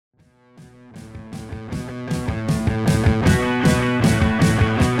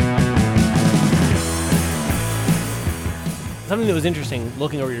Something that was interesting,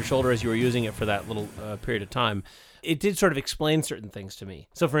 looking over your shoulder as you were using it for that little period of time, it did sort of explain certain things to me.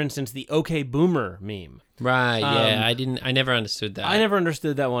 So, for instance, the OK Boomer meme. Right, yeah, I never understood that. I never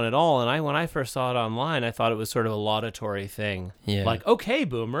understood that one at all, and when I first saw it online, I thought it was sort of a laudatory thing. Yeah. Like, okay,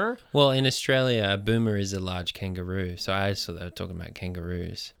 Boomer. Well, in Australia, a boomer is a large kangaroo, so I just thought they were talking about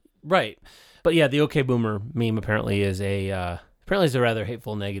kangaroos. Right. But yeah, the OK Boomer meme apparently is a rather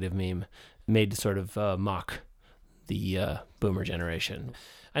hateful, negative meme made to sort of mock the Boomer generation.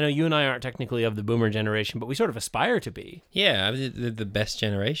 I know you and I aren't technically of the Boomer generation, but we sort of aspire to be. Yeah, they're the best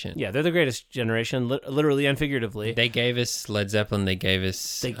generation. Yeah, they're the greatest generation, literally and figuratively. They gave us Led Zeppelin, they gave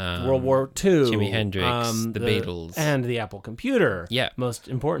us World War II, Jimi Hendrix, the Beatles. And the Apple computer. Yeah. Most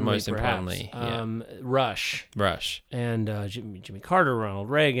importantly, Rush. And Jimmy Carter, Ronald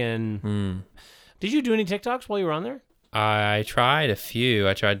Reagan. Did you do any TikToks while you were on there? I tried a few.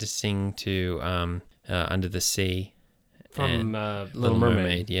 I tried to sing to Under the Sea. From Little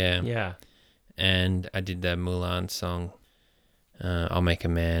Mermaid. Yeah. Yeah. And I did the Mulan song, I'll Make a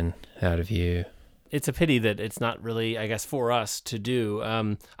Man Out of You. It's a pity that it's not really, I guess, for us to do.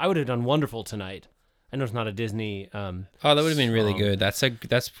 I would have done Wonderful Tonight. I know it's not a Disney that would have been really good. That's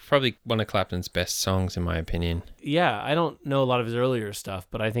probably one of Clapton's best songs, in my opinion. Yeah, I don't know a lot of his earlier stuff,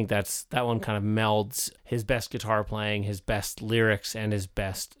 but I think that one kind of melds his best guitar playing, his best lyrics, and his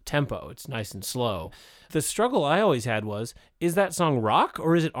best tempo. It's nice and slow. The struggle I always had was, is that song rock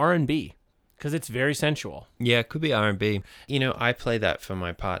or is it R&B? Because it's very sensual. Yeah, it could be R&B. You know, I play that for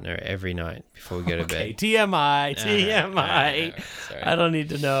my partner every night before we go to bed. TMI. Sorry. I don't need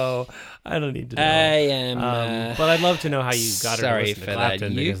to know. I am. But I'd love to know how you got her to listen to Clapton.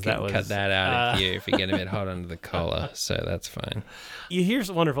 Sorry for that. You can cut that out if you get a bit hot under the collar, so that's fine. You hear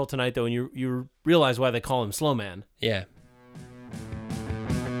Wonderful Tonight, though, and you realize why they call him Slow Man. Yeah.